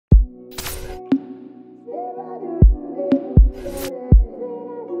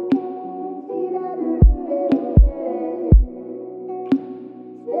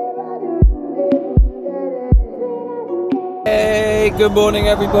good morning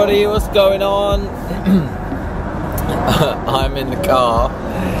everybody, what's going on? I'm in the car,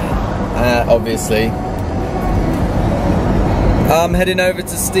 obviously. I'm heading over to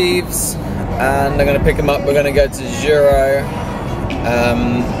Steve's and I'm going to pick him up. We're going to go to Surrey.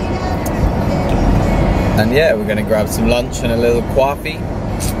 And yeah, we're going to grab some lunch and a little coffee.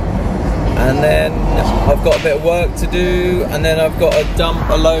 And then I've got a bit of work to do, and then I've got to dump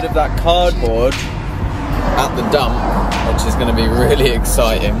a load of that cardboard at the dump, which is going to be really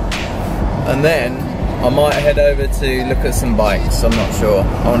exciting. And then I might head over to look at some bikes. I'm not sure.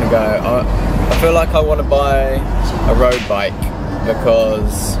 I want to go. I feel like I want to buy a road bike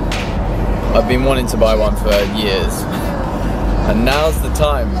because I've been wanting to buy one for years, and now's the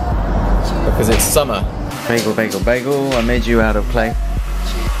time because it's summer. Bagel, bagel, bagel. I made you out of clay.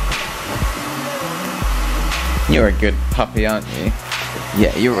 You're a good puppy, aren't you?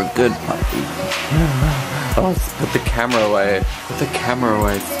 Yeah, you're a good puppy. Oh, put the camera away. Put the camera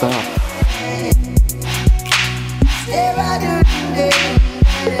away. Stop.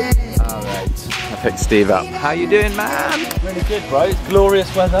 Alright, I picked Steve up. How you doing, man? Really good, bro. It's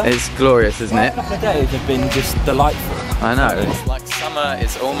glorious weather. It's glorious, isn't it? A couple of days have been just delightful. I know. It's like summer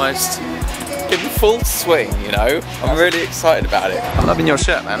is almost in full swing, you know? I'm really excited about it. I'm loving your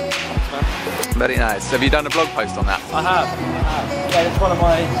shirt, man. Very nice. Have you done a blog post on that? I have. Yeah, it's one of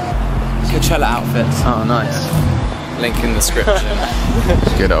my Coachella outfits. Oh, nice. Link in the description.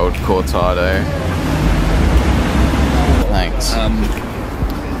 Good old cortado. Thanks.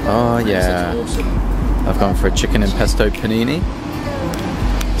 Oh yeah. Awesome. I've gone for a chicken and pesto panini.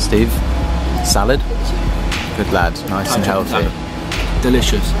 Steve, salad. Good lad, nice and healthy. Salad.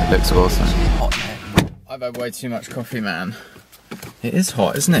 Delicious. Looks awesome. I've had way too much coffee, man. It is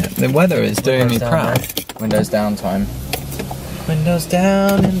hot, isn't it? The weather is doing me proud. Windows down time. Windows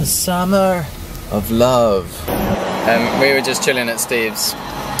down in the summer of love. We were just chilling at Steve's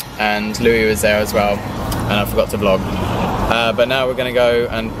and Louis was there as well, and I forgot to vlog. But now we're going to go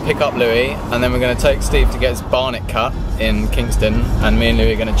and pick up Louis, and then we're going to take Steve to get his barnet cut in Kingston, and me and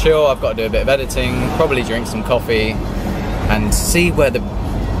Louis are going to chill. I've got to do a bit of editing, probably drink some coffee and see where the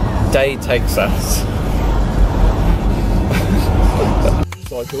day takes us.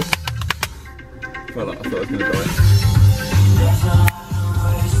 Cycle. I thought I was going to die.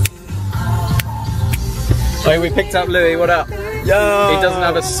 So we picked up Louis, what up? Yo! He doesn't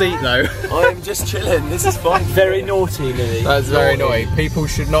have a seat though. I'm just chilling, this is fine. Very naughty, Louis. That's very naughty. People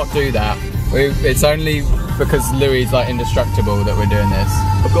should not do that. It's only because Louis is like indestructible that we're doing this.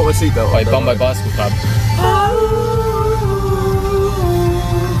 I've got my seatbelt. By Bombay Bicycle Club.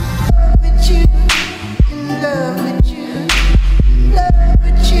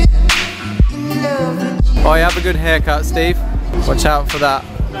 Oh, you have a good haircut, Steve. Watch out for that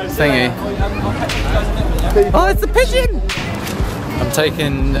thingy. Oh, it's the pigeon! I'm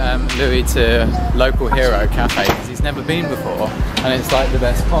taking Louis to local hero cafe because he's never been before, and it's like the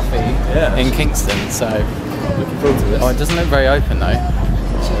best coffee in Kingston. So Looking forward to this. Oh, it doesn't look very open though.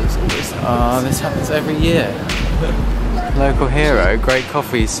 Oh, this happens every year. Local hero, great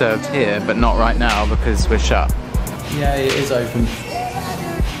coffee served here, but not right now because we're shut. Yeah, it is open.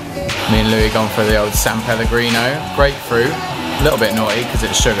 Me and Louis gone for the old San Pellegrino, grapefruit. A little bit naughty because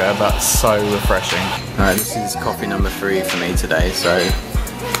it's sugar, but so refreshing. Alright, this is coffee number 3 for me today, so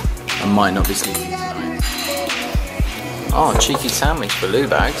I might not be sleeping tonight. Oh, cheeky sandwich for Lou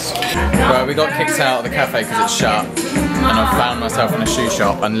bags. Well, we got kicked out of the cafe because it's shut, and I found myself in a shoe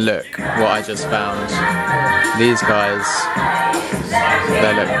shop, and look what I just found. These guys,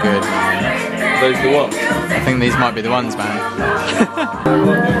 they look good, man. Those the ones? I think these might be the ones, man.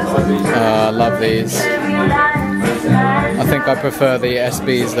 I love these. I think I prefer the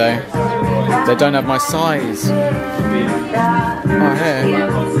SBs though. They don't have my size. Oh,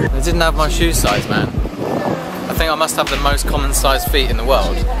 here. They didn't have my shoe size, man. I think I must have the most common size feet in the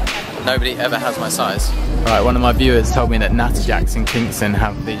world. Nobody ever has my size. Right, one of my viewers told me that Natterjacks in Kingston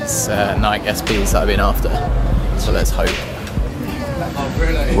have these Nike SBs that I've been after. So let's hope.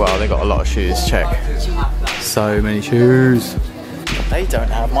 Wow, they got a lot of shoes, check. So many shoes. But they don't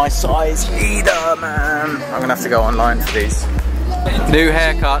have my size either, man. I'm gonna have to go online for these. New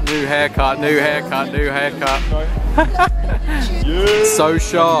haircut, new haircut, new haircut, new haircut. So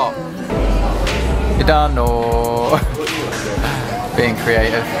sharp. You done or being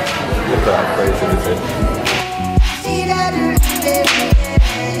creative? Look at that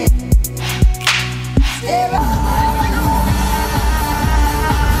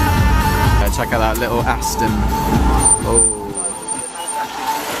Check out that little Aston. Oh.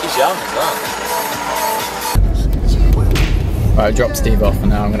 He's young as well. Right, I dropped Steve off and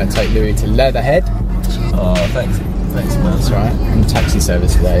now I'm going to take Louis to Leatherhead. Oh, thanks. That's right. I'm taxi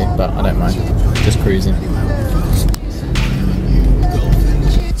service today, but I don't mind. Just cruising.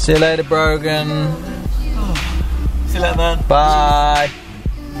 See you later, Brogan. See you later, man. Bye.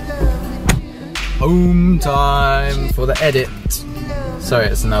 Home time for the edit. Sorry,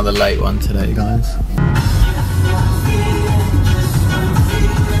 it's another late one today, guys.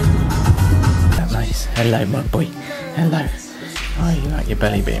 Nice. Hello, my boy. Hello. Oh, you like your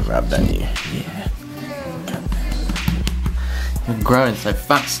belly being rubbed, don't you? Yeah. You're growing so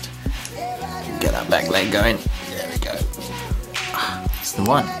fast. Get that back leg going. There we go. It's the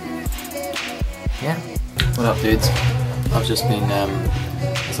one. Yeah. What up, dudes? I've just been,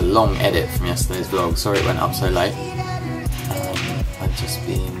 it's a long edit from yesterday's vlog. Sorry it went up so late. I've just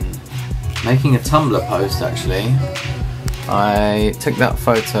been making a Tumblr post, actually. I took that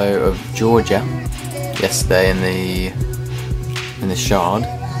photo of Georgia yesterday in the Shard,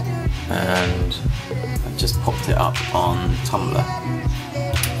 and I just popped it up on Tumblr.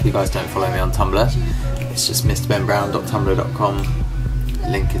 If you guys don't follow me on Tumblr, it's just mrbenbrown.tumblr.com.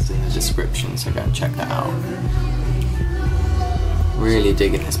 Link is in the description, so go and check that out. Really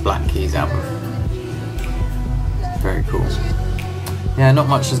digging this Black Keys album. Very cool. Yeah, not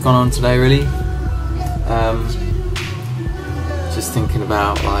much has gone on today, really. Just thinking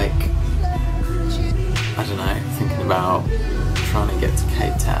about, like, I don't know, thinking about trying to get to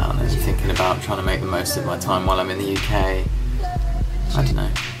Cape Town and thinking about trying to make the most of my time while I'm in the UK. I don't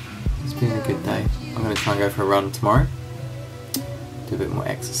know. It's been a good day. I'm going to try and go for a run tomorrow. Do a bit more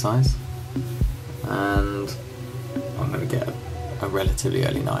exercise. And I'm going to get a relatively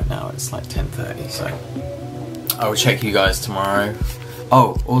early night now. It's like 10:30, so I will check you guys tomorrow.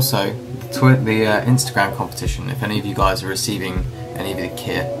 Oh, also, the Instagram competition. If any of you guys are receiving any of the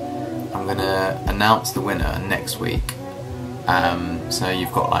kit, I'm going to announce the winner next week. So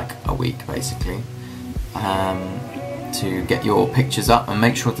you've got like a week basically to get your pictures up, and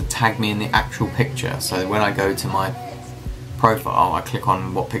make sure to tag me in the actual picture, so when I go to my profile I click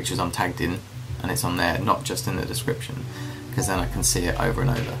on what pictures I'm tagged in and it's on there, not just in the description, because then I can see it over and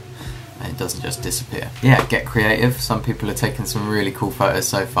over and it doesn't just disappear. Yeah, get creative. Some people are taking some really cool photos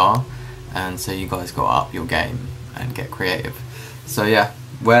so far, and so you guys got to up your game and get creative. So yeah,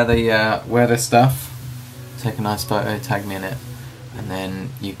 wear the stuff, take a nice photo, tag me in it, and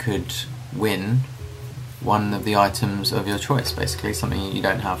then you could win one of the items of your choice, basically, something you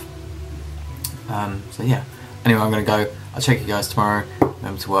don't have. So yeah, anyway, I'm going to go. I'll check you guys tomorrow.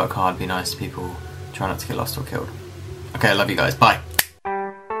 Remember to work hard, be nice to people, try not to get lost or killed. Okay, I love you guys, bye.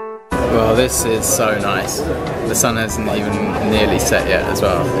 Well, this is so nice. The sun hasn't even nearly set yet as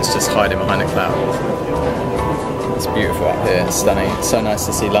well. It's just hiding behind a cloud. It's beautiful up here, it's stunning. It's so nice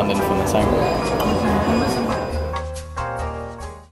to see London from this angle.